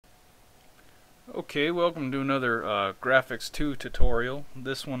Okay, welcome to another GrafX2 tutorial.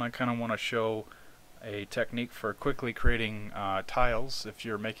 This one I kind of want to show a technique for quickly creating tiles. If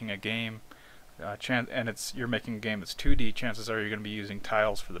you're making a game, you're making a game that's 2D, chances are you're going to be using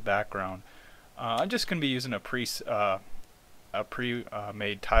tiles for the background. I'm just going to be using a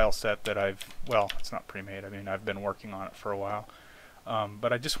pre-made tile set that it's not pre-made. I mean, I've been working on it for a while.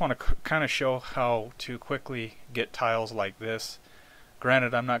 But I just want to kind of show how to quickly get tiles like this.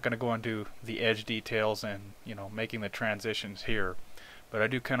 Granted, I'm not going to go into the edge details and making the transitions here, but I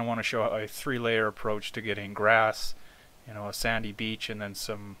do kind of want to show a three-layer approach to getting grass, a sandy beach, and then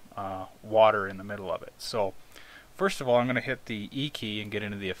some water in the middle of it. So first of all, I'm going to hit the E key and get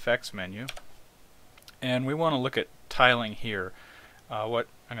into the effects menu, and we want to look at tiling here. What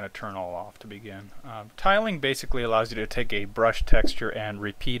I'm going to turn all off to begin. Tiling basically allows you to take a brush texture and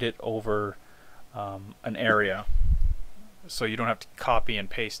repeat it over an area, so you don't have to copy and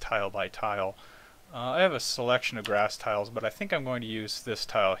paste tile by tile. I have a selection of grass tiles, but I think I'm going to use this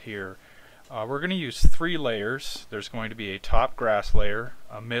tile here. We're going to use 3 layers. There's going to be a top grass layer,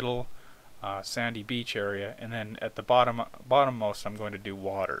 a middle sandy beach area, and then at the bottommost I'm going to do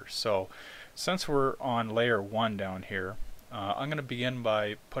water. So since we're on layer 1 down here, I'm going to begin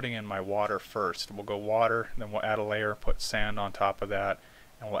by putting in my water first. We'll go water, then we'll add a layer, put sand on top of that,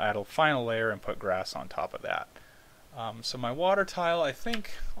 and we'll add a final layer and put grass on top of that. So my water tile, I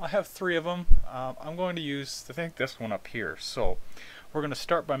think I have 3 of them. I'm going to use, I think, this one up here. So we're going to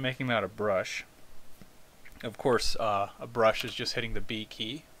start by making that a brush. Of course, a brush is just hitting the B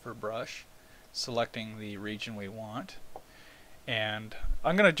key for brush, selecting the region we want. And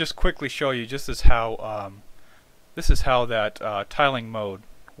I'm going to just quickly show you this is how that tiling mode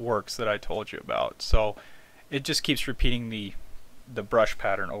works that I told you about. So it just keeps repeating the brush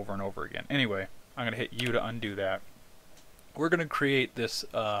pattern over and over again. Anyway, I'm going to hit U to undo that. We're going to create this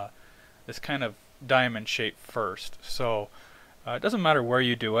this kind of diamond shape first. So it doesn't matter where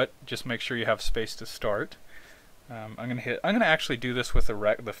you do it, just make sure you have space to start. I'm going to actually do this with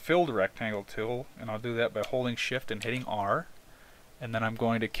the filled rectangle tool, and I'll do that by holding Shift and hitting R. And then I'm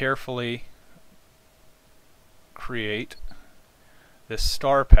going to carefully create this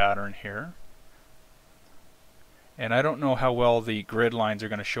star pattern here. And I don't know how well the grid lines are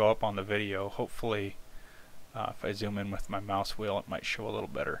going to show up on the video. Hopefully, if I zoom in with my mouse wheel, it might show a little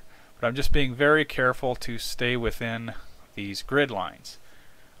better. But I'm just being very careful to stay within these grid lines.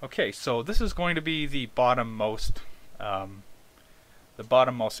 Okay, so this is going to be the bottommost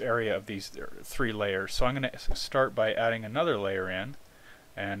area of these 3 layers. So I'm going to start by adding another layer in.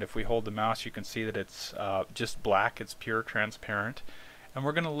 And if we hold the mouse, you can see that it's just black. It's pure transparent. And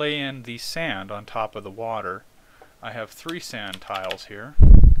we're going to lay in the sand on top of the water. I have 3 sand tiles here.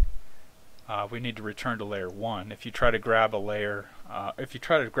 We need to return to layer 1. If you try to grab a layer, if you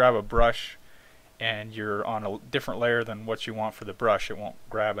try to grab a brush and you're on a different layer than what you want for the brush, it won't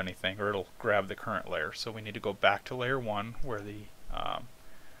grab anything, or it'll grab the current layer. So we need to go back to layer 1 where the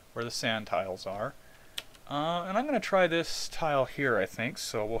sand tiles are. And I'm going to try this tile here, I think.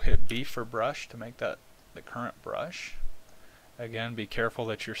 So we'll hit B for brush to make that the current brush. Again, be careful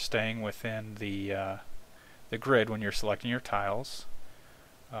that you're staying within the grid when you're selecting your tiles.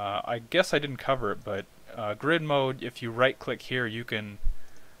 I guess I didn't cover it, but grid mode, if you right click here, you can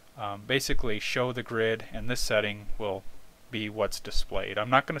basically show the grid, and this setting will be what's displayed. I'm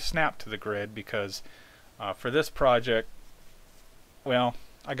not going to snap to the grid because for this project, well,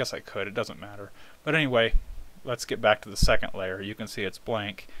 I guess I could, it doesn't matter. But anyway, let's get back to the second layer. You can see it's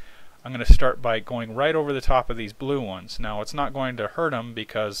blank. I'm going to start by going right over the top of these blue ones. Now it's not going to hurt them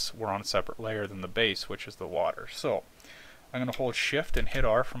because we're on a separate layer than the base, which is the water. So I'm going to hold Shift and hit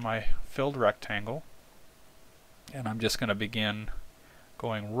R for my filled rectangle, and I'm just going to begin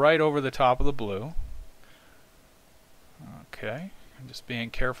going right over the top of the blue. Okay, I'm just being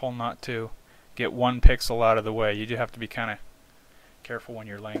careful not to get 1 pixel out of the way. You do have to be kind of careful when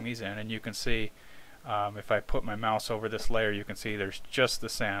you're laying these in, and you can see if I put my mouse over this layer, you can see there's just the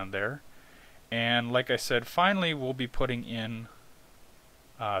sand there. And like I said, finally we'll be putting in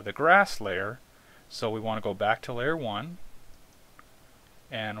the grass layer. So we want to go back to layer 1,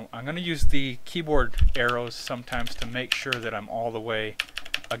 and I'm going to use the keyboard arrows sometimes to make sure that I'm all the way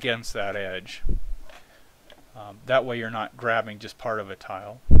against that edge. That way you're not grabbing just part of a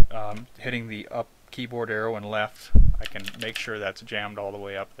tile. Hitting the up keyboard arrow and left, I can make sure that's jammed all the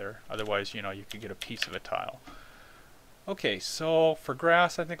way up there. Otherwise, you could get a piece of a tile. Okay, so for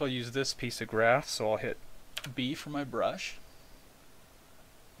grass, I think I'll use this piece of grass. So I'll hit B for my brush.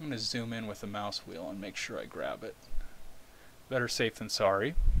 I'm going to zoom in with the mouse wheel and make sure I grab it. Better safe than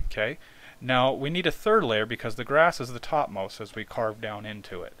sorry. Okay, now we need a third layer because the grass is the topmost as we carve down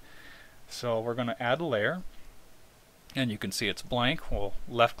into it. So we're going to add a layer, and you can see it's blank. We'll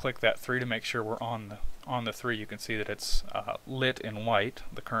left click that 3 to make sure we're on the 3. You can see that it's lit in white,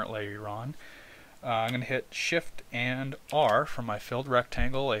 the current layer you're on. I'm going to hit Shift and R for my filled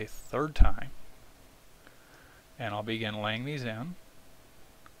rectangle a third time, and I'll begin laying these in.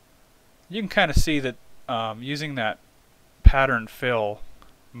 You can kind of see that using that pattern fill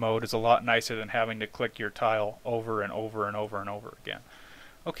mode is a lot nicer than having to click your tile over and over and over and over again.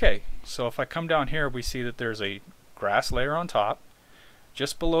 Okay, so if I come down here, we see that there's a grass layer on top.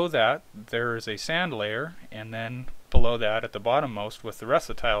 Just below that there is a sand layer, and then below that at the bottommost with the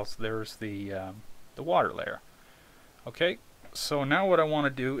rest of the tiles there's the water layer. Okay, so now what I want to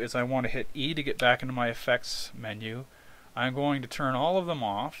do is I want to hit E to get back into my effects menu. I'm going to turn all of them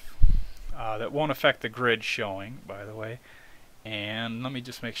off. That won't affect the grid showing, by the way. And let me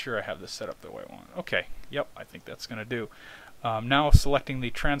just make sure I have this set up the way I want. Okay, yep, I think that's going to do. Now selecting the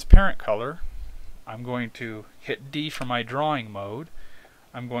transparent color, I'm going to hit D for my drawing mode.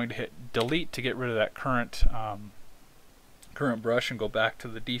 I'm going to hit delete to get rid of that current brush and go back to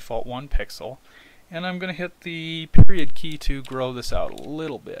the default 1 pixel. And I'm going to hit the period key to grow this out a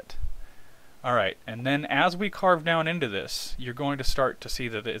little bit. Alright, and then as we carve down into this, you're going to start to see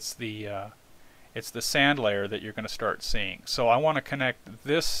that it's the sand layer that you're going to start seeing. So I want to connect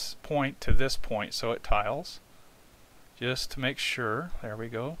this point to this point so it tiles, just to make sure. There we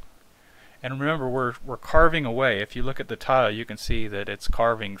go. And remember, we're carving away. If you look at the tile, you can see that it's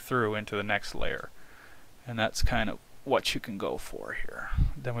carving through into the next layer, and that's kind of what you can go for here.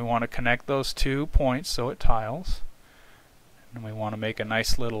 Then we want to connect those 2 points so it tiles, and we want to make a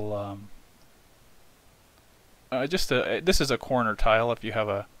nice little this is a corner tile. If you have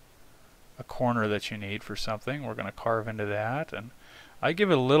a corner that you need for something, we're going to carve into that, and I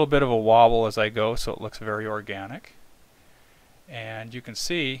give it a little bit of a wobble as I go so it looks very organic. And you can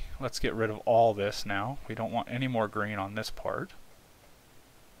see, let's get rid of all this now. We don't want any more green on this part.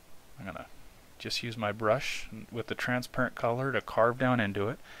 I'm going to just use my brush with the transparent color to carve down into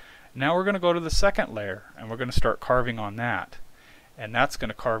it. Now we're going to go to the second layer, and we're going to start carving on that. And that's going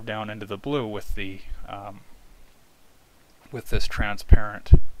to carve down into the blue with the with this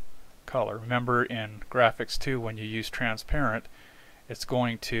transparent color. Remember, in GrafX2, when you use transparent, it's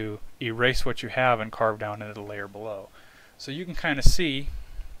going to erase what you have and carve down into the layer below. So you can kind of see,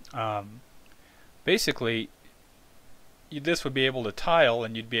 basically, this would be able to tile,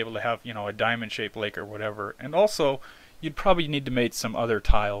 and you'd be able to have, you know, a diamond-shaped lake or whatever. And also, you'd probably need to make some other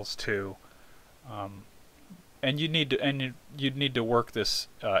tiles too. And you'd need to work this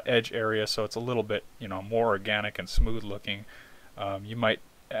edge area so it's a little bit, you know, more organic and smooth looking. You might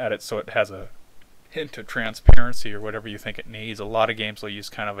add it so it has a hint of transparency or whatever you think it needs. A lot of games will use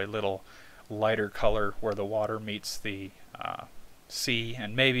kind of a little lighter color where the water meets the sea,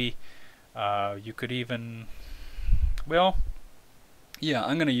 and maybe you could even, well, yeah,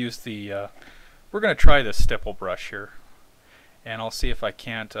 I'm going to use the we're going to try the stipple brush here, and I'll see if I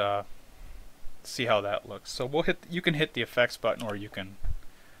can't see how that looks. So we'll you can hit the effects button, or you can,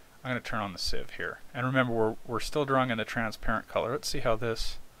 I'm going to turn on the sieve here. And remember, we're still drawing in the transparent color. Let's see how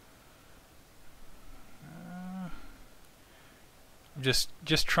this, I'm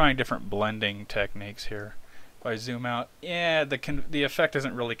just trying different blending techniques here. If I zoom out, yeah, the effect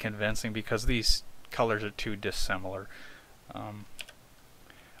isn't really convincing because these colors are too dissimilar.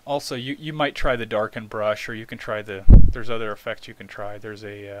 Also, you might try the darken brush, or you can try there's other effects you can try. There's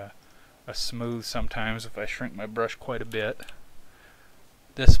a smooth sometimes if I shrink my brush quite a bit.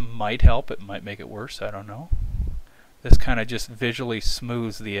 This might help, it might make it worse, I don't know. This kind of just visually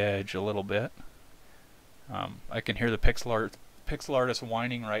smooths the edge a little bit. I can hear the pixel artist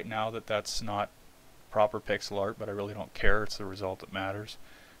whining right now that that's not proper pixel art, but I really don't care. It's the result that matters.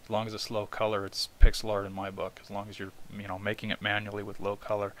 As long as it's low color, it's pixel art in my book. As long as you're, you know, making it manually with low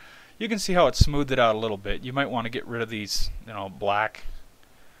color. You can see how it smoothed it out a little bit. You might want to get rid of these, you know, black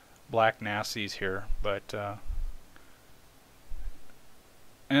nasties here, but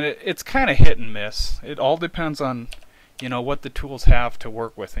and it's kind of hit and miss. It all depends on, you know, what the tools have to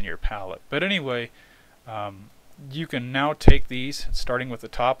work with in your palette. But anyway, you can now take these, starting with the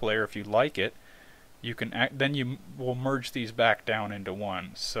top layer if you like it. You can then you will merge these back down into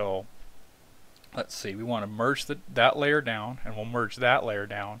one. So let's see, we want to merge that layer down, and we'll merge that layer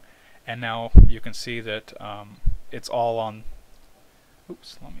down, and now you can see that it's all on.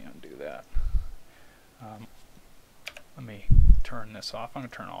 Oops, let me undo that. Let me turn this off. I'm going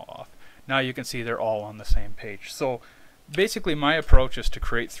to turn it all off. Now you can see they're all on the same page. So basically my approach is to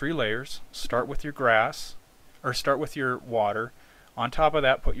create 3 layers. Start with your grass, or start with your water. On top of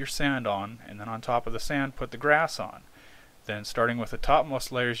that, put your sand on, and then on top of the sand, put the grass on. then starting with the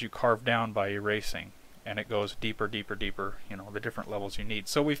topmost layers you carve down by erasing, and it goes deeper, deeper, deeper, you know, the different levels you need.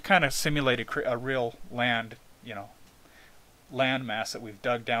 So we've kind of simulated a real land, you know, land mass that we've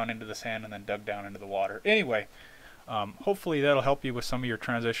dug down into the sand and then dug down into the water. Anyway, hopefully that'll help you with some of your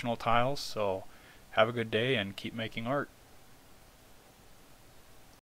transitional tiles. So have a good day and keep making art.